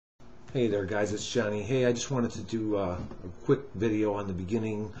Hey there guys, it's Johnny. Hey, I just wanted to do a quick video on the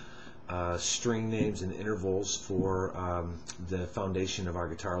beginning string names and intervals for the foundation of our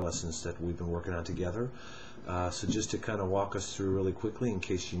guitar lessons that we've been working on together. So just to kind of walk us through really quickly in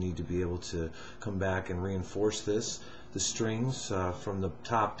case you need to be able to come back and reinforce this. The strings from the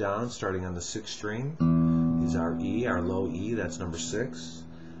top down, starting on the 6th string, is our E, our low E, that's number 6.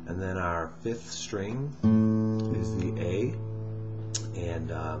 And then our 5th string is the A. And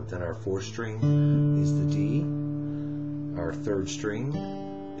then our 4th string is the D, our 3rd string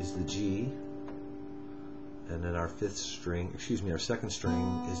is the G, and then our 2nd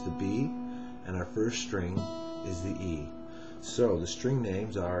string is the B, and our 1st string is the E. So the string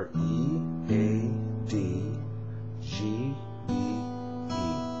names are E, A, D, G, B, E.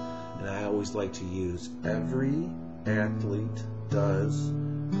 And I always like to use every athlete does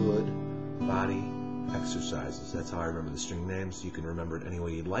good body exercises. That's how I remember the string names. You can remember it any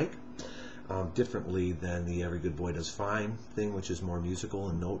way you'd like. Differently than the every good boy does fine thing, which is more musical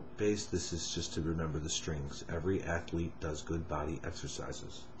and note based. This is just to remember the strings. Every athlete does good body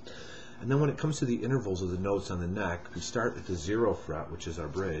exercises. And then when it comes to the intervals of the notes on the neck, we start at the 0th fret, which is our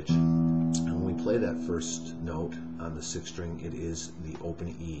bridge. And when we play that first note on the 6th string, it is the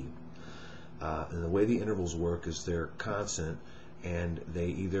open E. And the way the intervals work is they're constant, and they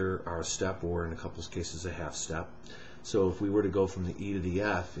either are a step or in a couple of cases a half step. So if we were to go from the E to the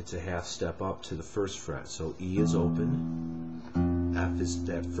F, it's a half step up to the 1st fret. So E is open, F is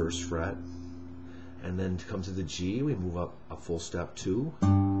that 1st fret, and then to come to the G, we move up a full step 2,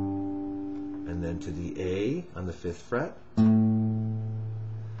 and then to the A on the 5th fret,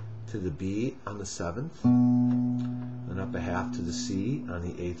 to the B on the 7th, and up a half to the C on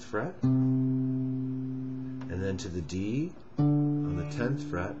the 8th fret, and then to the D on the 10th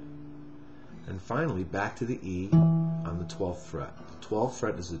fret, and finally back to the E on the 12th fret. The 12th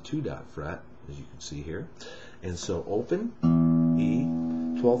fret is the 2-dot fret, as you can see here, and so open, E,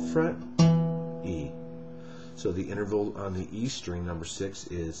 12th fret, E. So the interval on the E string, number 6,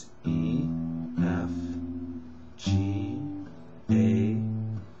 is E, F, G, A,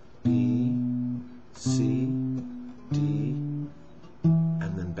 B, C, D,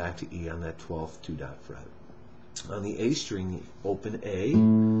 and then back to E on that 12th 2-dot fret. On the A string, open A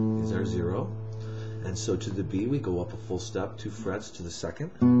is our 0, and so to the B we go up a full step, 2 frets to the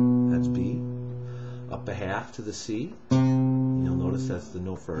 2nd, that's B, up a half to the C, and you'll notice that's the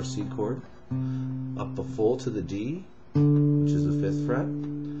note for our C chord, up a full to the D, which is the 5th fret,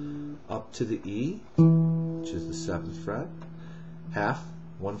 up to the E, which is the 7th fret, half,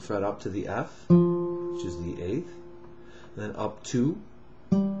 1 fret up to the F, which is the 8th, and then up 2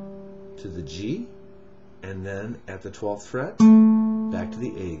 to the G, and then at the 12th fret, back to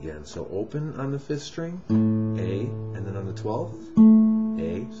the A again. So open on the 5th string, A, and then on the 12th,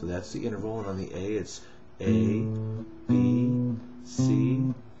 A. So that's the interval, and on the A it's A, B,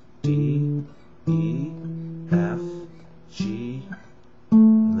 C, D, E, F, G,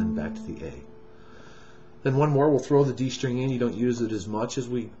 and then back to the A. Then one more, we'll throw the D string in. You don't use it as much as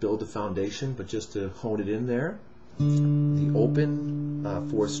we build the foundation, but just to hone it in there. The open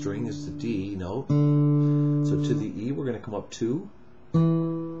 4th string is the D note. So to the E we're going to come up 2.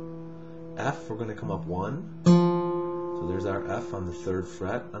 F we're going to come up 1. So there's our F on the 3rd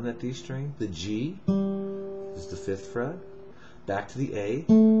fret on that D string. The G is the 5th fret. Back to the A,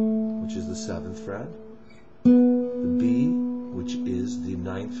 which is the 7th fret. The B, which is the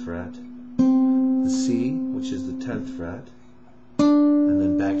 9th fret. The C, which is the 10th fret. And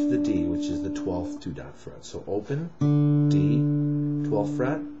then back to the D, which is the 12th 2-dot fret. So open, D, 12th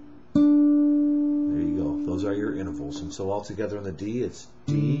fret. There you go. Those are your intervals. And so all together on the D, it's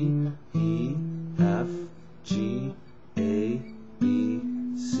D, E, F, G, A, B,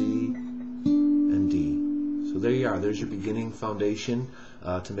 C, and D. So there you are. There's your beginning foundation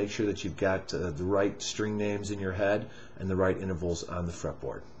to make sure that you've got the right string names in your head and the right intervals on the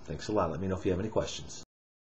fretboard. Thanks a lot. Let me know if you have any questions.